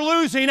why you're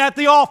losing at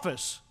the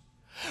office.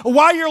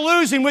 Why you're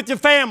losing with your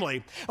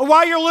family,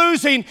 why you're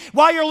losing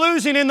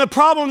in the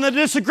problem, the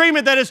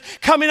disagreement that is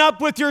coming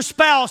up with your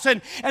spouse,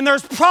 and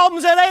there's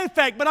problems at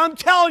AFEC, but I'm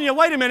telling you,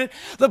 wait a minute,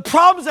 the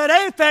problems at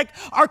AFEC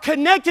are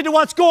connected to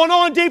what's going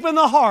on deep in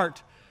the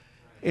heart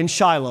in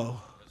Shiloh.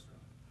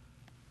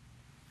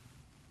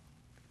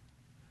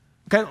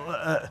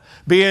 Okay,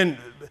 being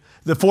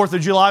the 4th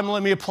of July,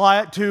 let me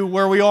apply it to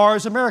where we are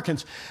as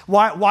Americans.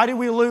 Why are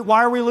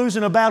we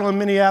losing a battle in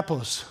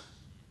Minneapolis?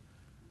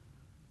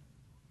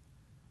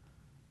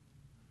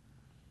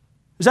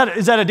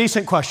 Is that a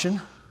decent question?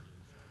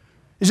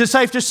 Is it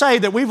safe to say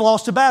that we've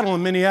lost a battle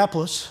in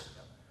Minneapolis?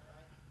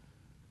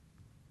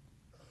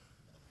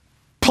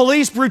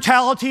 Police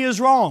brutality is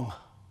wrong.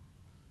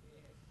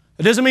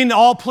 It doesn't mean that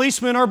all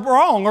policemen are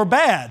wrong or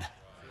bad.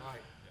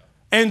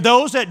 And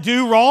those that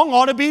do wrong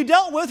ought to be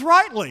dealt with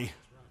rightly.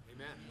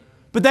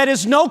 But that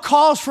is no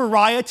cause for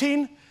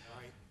rioting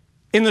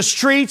in the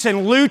streets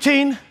and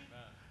looting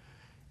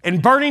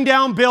and burning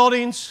down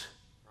buildings.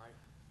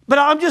 But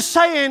I'm just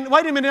saying,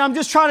 wait a minute, I'm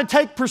just trying to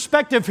take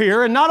perspective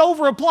here and not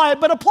over-apply it,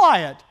 but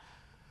apply it.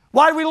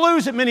 Why did we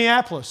lose at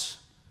Minneapolis?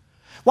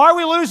 Why are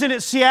we losing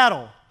at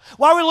Seattle?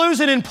 Why are we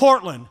losing in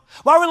Portland?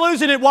 Why are we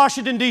losing at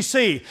Washington,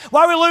 D.C.?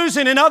 Why are we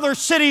losing in other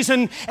cities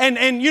and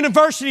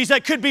universities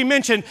that could be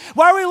mentioned?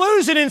 Why are we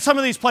losing in some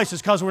of these places?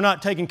 Because we're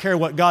not taking care of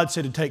what God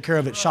said to take care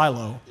of at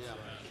Shiloh.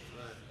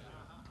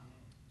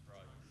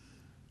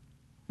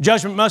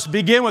 Judgment must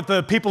begin with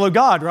the people of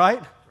God,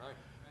 right?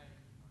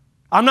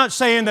 I'm not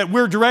saying that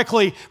we're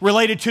directly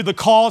related to the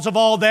cause of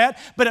all that,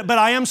 but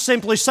I am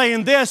simply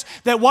saying this,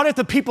 that what if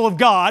the people of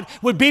God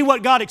would be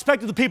what God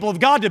expected the people of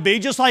God to be,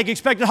 just like He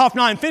expected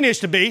Hoffman and Phineas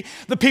to be,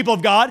 the people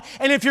of God.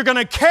 And if you're going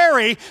to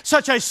carry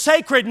such a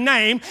sacred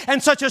name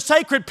and such a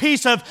sacred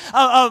piece of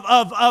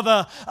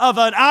an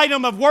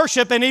item of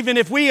worship, and even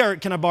if we are,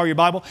 can I borrow your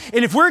Bible?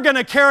 And if we're going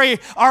to carry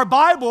our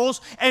Bibles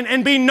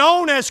and be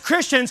known as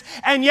Christians,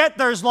 and yet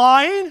there's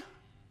lying,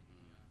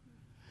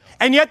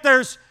 and yet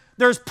there's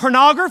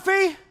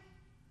pornography,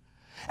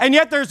 and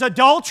yet there's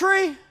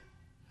adultery,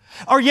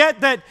 or yet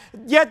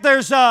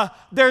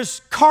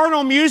there's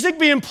carnal music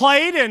being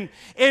played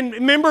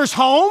in members'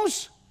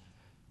 homes.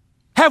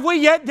 Have we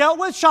yet dealt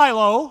with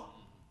Shiloh?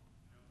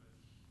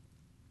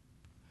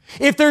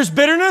 If there's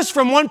bitterness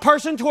from one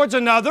person towards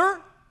another,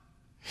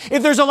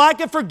 if there's a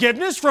lack of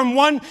forgiveness from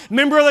one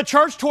member of the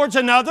church towards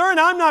another, and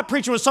I'm not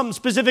preaching with something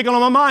specific on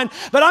my mind,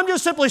 but I'm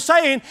just simply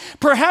saying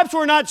perhaps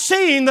we're not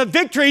seeing the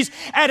victories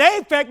at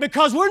AFEC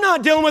because we're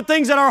not dealing with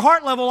things at our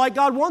heart level like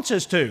God wants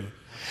us to.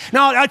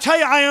 Now, I tell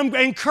you, I am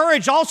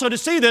encouraged also to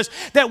see this,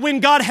 that when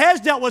God has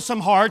dealt with some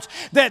hearts,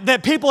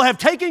 that people have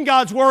taken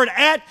God's Word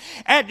at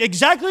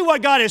exactly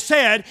what God has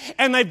said,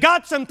 and they've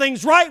got some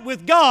things right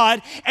with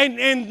God,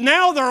 and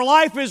now their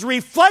life is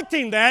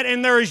reflecting that,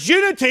 and there is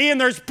unity,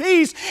 and there's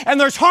peace, and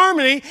there's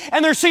harmony,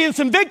 and they're seeing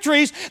some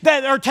victories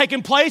that are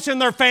taking place in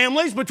their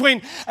families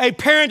between a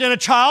parent and a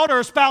child,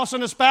 or a spouse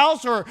and a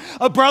spouse, or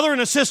a brother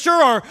and a sister,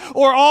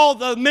 or all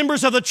the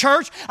members of the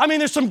church. I mean,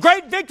 there's some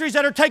great victories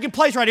that are taking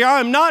place right here.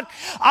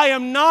 I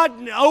am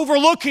not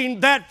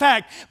overlooking that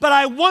fact, but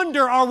I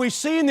wonder, are we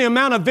seeing the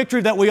amount of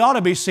victory that we ought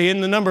to be seeing,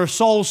 the number of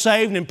souls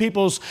saved and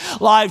people's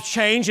lives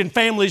changed and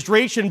families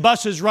reached and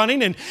buses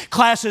running and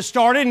classes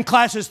started and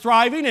classes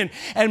thriving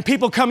and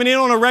people coming in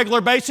on a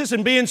regular basis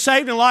and being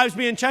saved and lives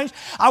being changed?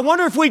 I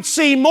wonder if we'd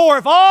see more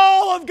if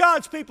all of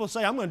God's people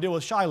say, I'm going to deal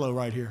with Shiloh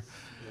right here.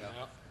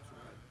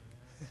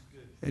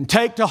 And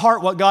take to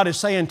heart what God is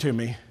saying to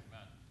me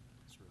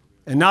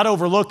and not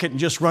overlook it and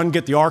just run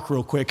get the ark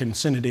real quick and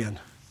send it in.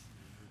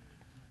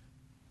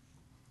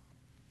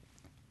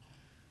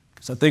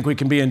 Because I think we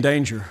can be in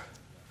danger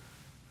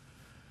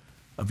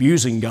of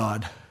using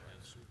God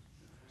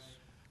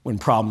when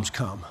problems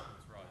come.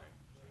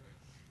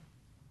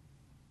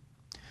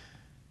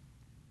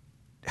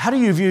 How do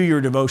you view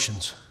your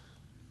devotions?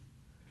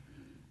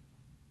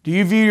 Do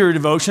you view your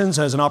devotions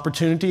as an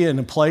opportunity and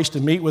a place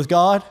to meet with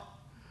God?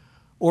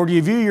 Or do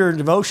you view your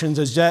devotions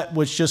as that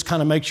which just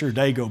kind of makes your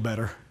day go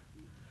better?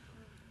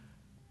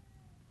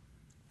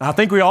 I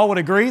think we all would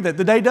agree that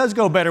the day does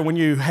go better when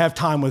you have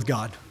time with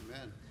God.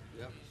 Amen.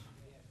 Yep.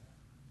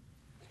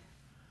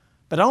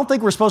 But I don't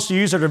think we're supposed to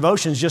use our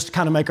devotions just to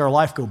kind of make our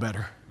life go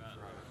better.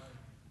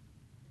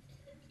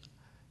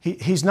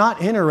 He's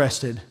not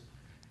interested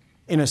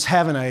in us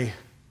having an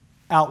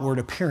outward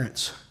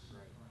appearance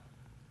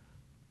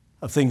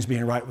of things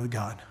being right with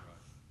God.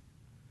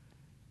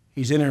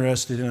 He's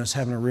interested in us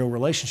having a real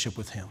relationship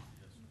with Him.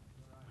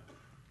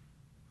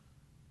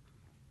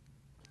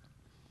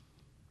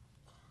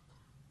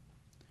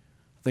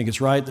 I think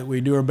it's right that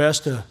we do our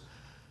best to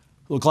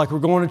look like we're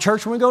going to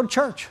church when we go to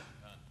church.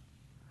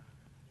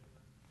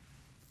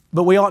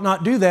 But we ought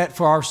not do that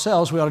for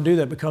ourselves. We ought to do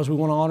that because we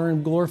want to honor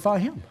and glorify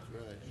Him.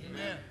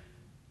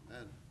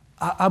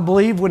 I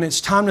believe when it's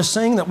time to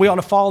sing that we ought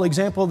to follow the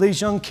example of these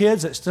young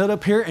kids that stood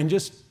up here and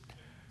just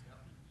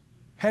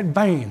had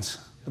veins.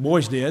 The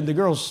boys did, the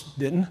girls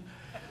didn't.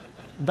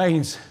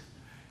 Veins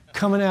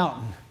coming out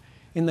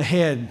in the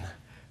head.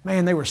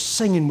 Man, they were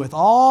singing with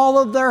all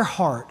of their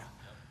heart.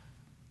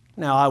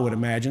 Now, I would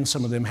imagine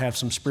some of them have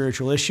some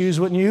spiritual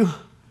issues, wouldn't you?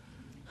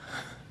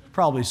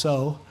 Probably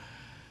so.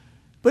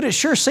 But it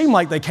sure seemed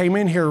like they came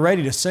in here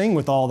ready to sing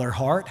with all their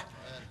heart,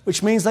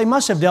 which means they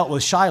must have dealt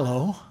with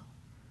Shiloh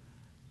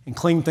and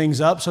clean things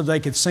up so they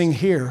could sing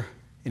here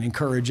and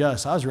encourage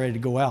us. I was ready to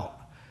go out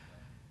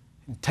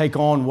and take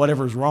on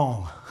whatever's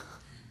wrong.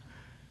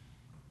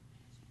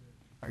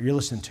 Are you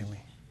listening to me?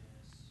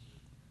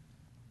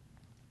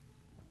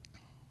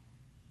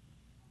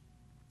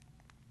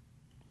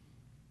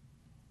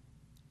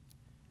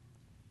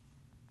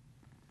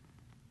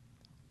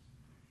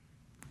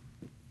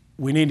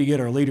 We need to get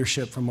our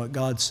leadership from what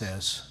God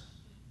says,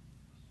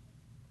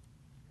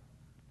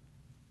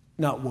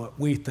 not what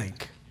we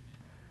think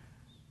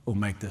will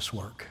make this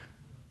work.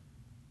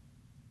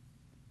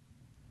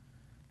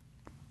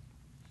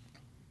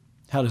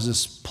 How does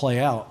this play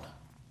out?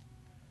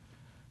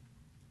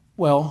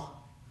 Well,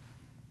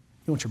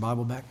 you want your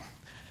Bible back?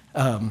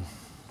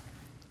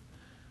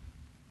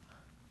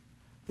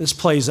 This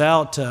plays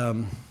out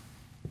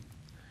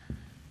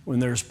when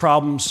there's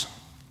problems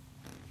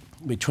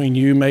between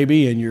you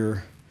maybe and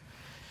your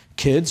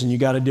kids, and you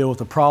got to deal with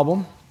the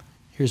problem.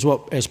 Here's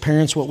what, as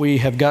parents, what we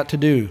have got to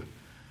do.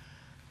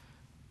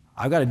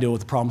 I've got to deal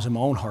with the problems in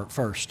my own heart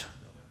first.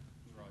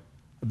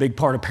 A big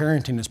part of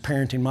parenting is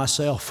parenting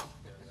myself.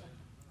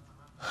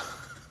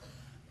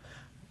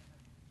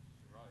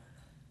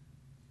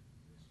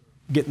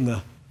 Getting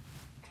the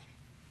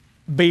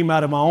beam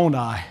out of my own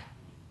eye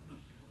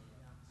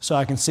so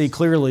I can see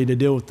clearly to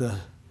deal with the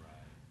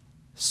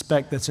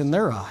speck that's in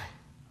their eye.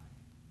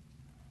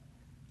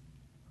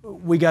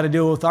 We got to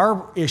deal with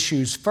our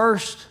issues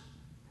first.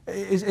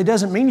 It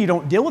doesn't mean you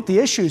don't deal with the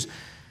issues,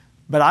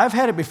 but I've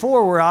had it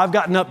before where I've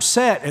gotten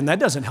upset, and that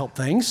doesn't help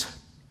things.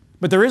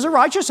 But there is a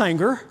righteous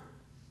anger.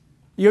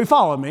 You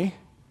follow me?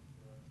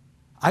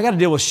 I got to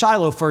deal with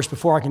Shiloh first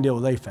before I can deal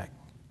with Aphek.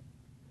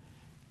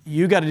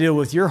 You got to deal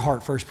with your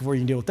heart first before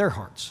you can deal with their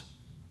hearts.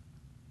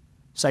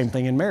 Same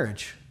thing in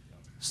marriage.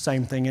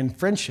 Same thing in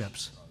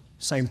friendships.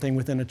 Same thing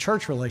within a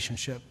church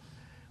relationship.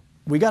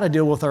 We got to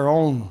deal with our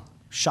own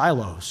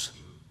Shilohs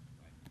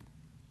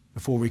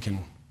before we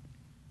can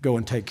go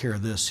and take care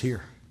of this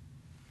here.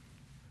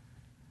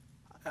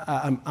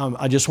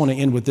 I just want to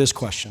end with this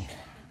question.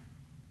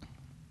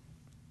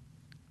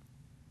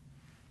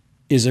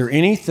 Is there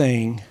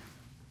anything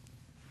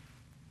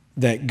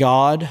that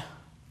God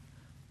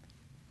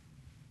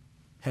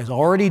has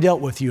already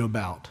dealt with you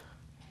about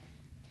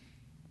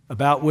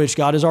which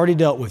God has already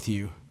dealt with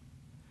you,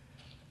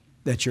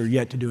 that you're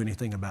yet to do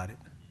anything about it?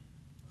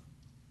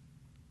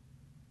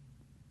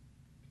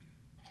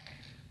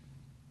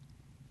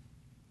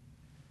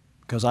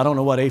 Because I don't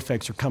know what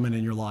affects are coming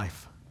in your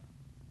life,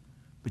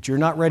 but you're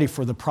not ready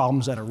for the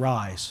problems that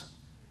arise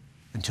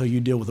until you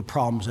deal with the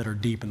problems that are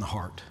deep in the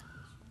heart.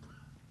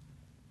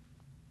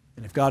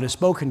 And if God has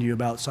spoken to you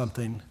about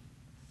something,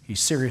 He's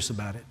serious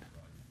about it,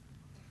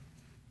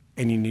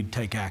 and you need to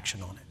take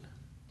action on it.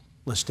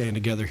 Let's stand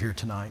together here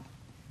tonight.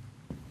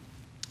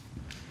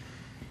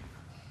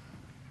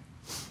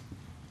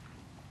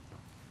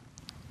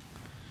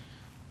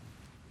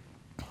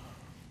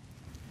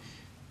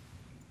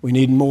 We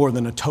need more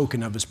than a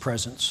token of His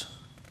presence,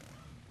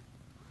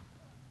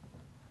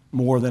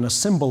 more than a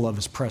symbol of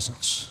His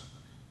presence,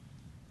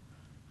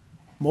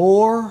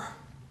 more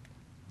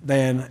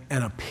than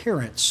an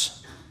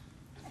appearance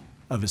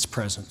of His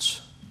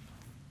presence.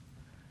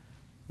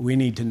 We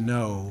need to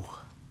know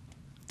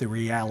the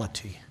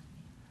reality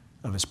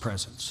of His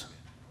presence.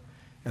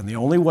 And the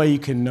only way you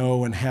can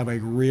know and have a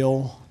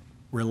real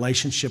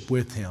relationship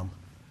with Him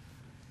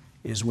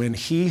is when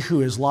He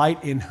who is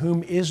light, in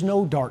whom is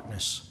no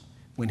darkness,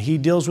 when He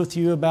deals with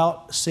you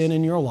about sin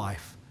in your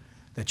life,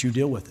 that you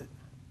deal with it.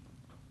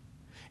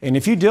 And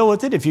if you deal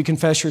with it, if you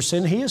confess your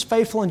sin, He is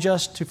faithful and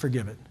just to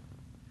forgive it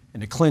and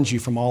to cleanse you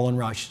from all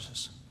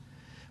unrighteousness.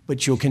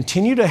 But you'll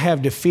continue to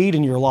have defeat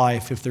in your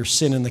life if there's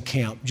sin in the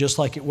camp, just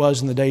like it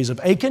was in the days of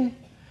Achan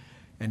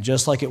and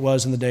just like it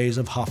was in the days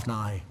of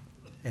Hophni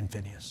and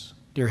Phinehas.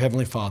 Dear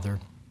Heavenly Father,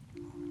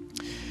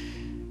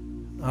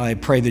 I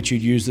pray that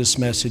you'd use this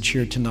message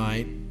here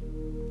tonight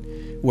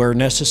where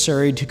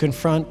necessary to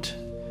confront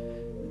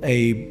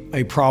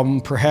a problem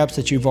perhaps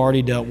that you've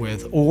already dealt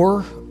with,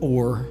 or,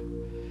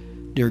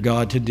 dear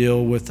God, to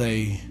deal with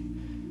an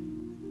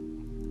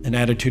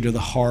attitude of the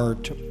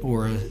heart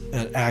or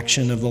an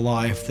action of the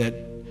life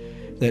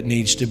that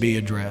needs to be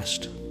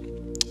addressed.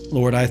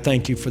 Lord, I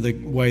thank you for the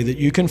way that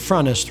you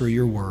confront us through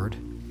your word.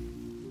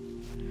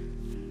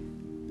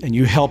 And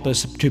you help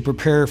us to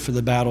prepare for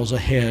the battles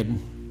ahead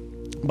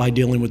by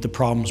dealing with the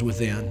problems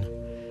within.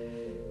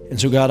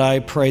 And so, God, I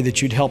pray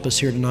that you'd help us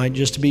here tonight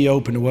just to be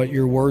open to what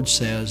your word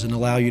says and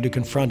allow you to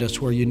confront us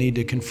where you need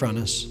to confront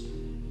us.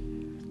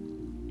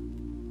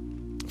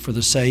 For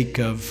the sake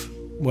of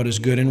what is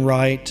good and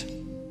right,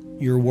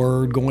 your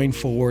word going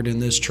forward,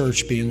 and this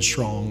church being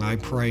strong, I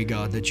pray,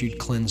 God, that you'd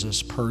cleanse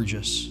us, purge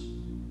us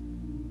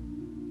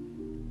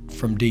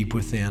from deep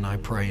within, I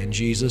pray in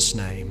Jesus'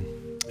 name.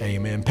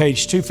 Amen.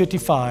 Page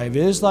 255,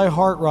 Is Thy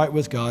Heart Right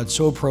with God?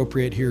 So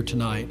appropriate here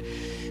tonight.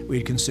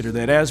 We'd consider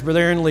that. As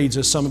Brother Aaron leads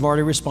us, some have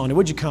already responded.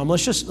 Would you come?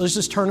 Let's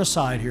just turn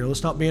aside here.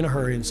 Let's not be in a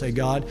hurry and say,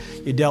 God,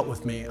 you dealt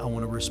with me. I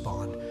want to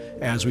respond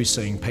as we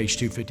sing page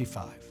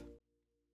 255.